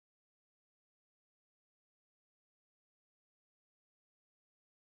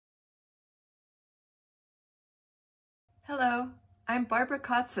Hello, I'm Barbara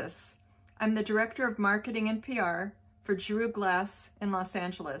Kotsis. I'm the Director of Marketing and PR for Giroux Glass in Los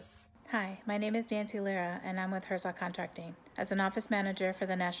Angeles. Hi, my name is Nancy Lira, and I'm with Herzog Contracting as an office manager for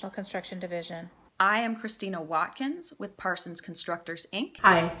the National Construction Division. I am Christina Watkins with Parsons Constructors, Inc.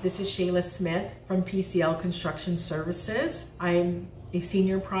 Hi, this is Shayla Smith from PCL Construction Services. I'm a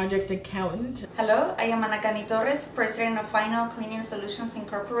senior project accountant. Hello, I am Ana Cani Torres, President of Final Cleaning Solutions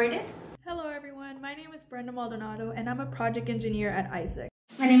Incorporated. Hello everyone, my name is Brenda Maldonado and I'm a project engineer at Isaac.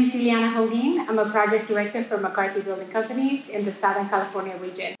 My name is Ileana Holdeen. I'm a project director for McCarthy Building Companies in the Southern California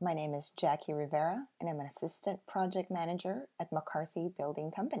region. My name is Jackie Rivera and I'm an assistant project manager at McCarthy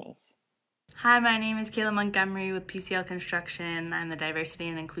Building Companies. Hi, my name is Kayla Montgomery with PCL Construction. I'm the Diversity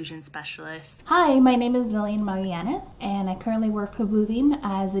and Inclusion Specialist. Hi, my name is Lillian Magallanes, and I currently work for Bluebeam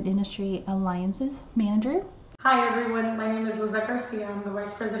as an Industry Alliances Manager. Hi everyone, my name is Lizette Garcia. I'm the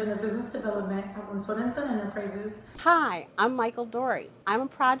Vice President of Business Development at Sorensen Enterprises. Hi, I'm Michael Dory. I'm a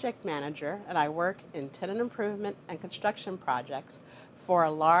project manager and I work in tenant improvement and construction projects for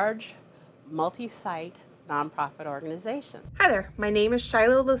a large multi-site nonprofit organization. Hi there, my name is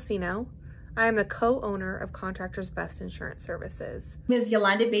Shiloh Lucino. I am the co-owner of Contractors Best Insurance Services. Ms.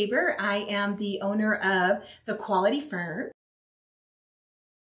 Yolanda Baber. I am the owner of The Quality Firm.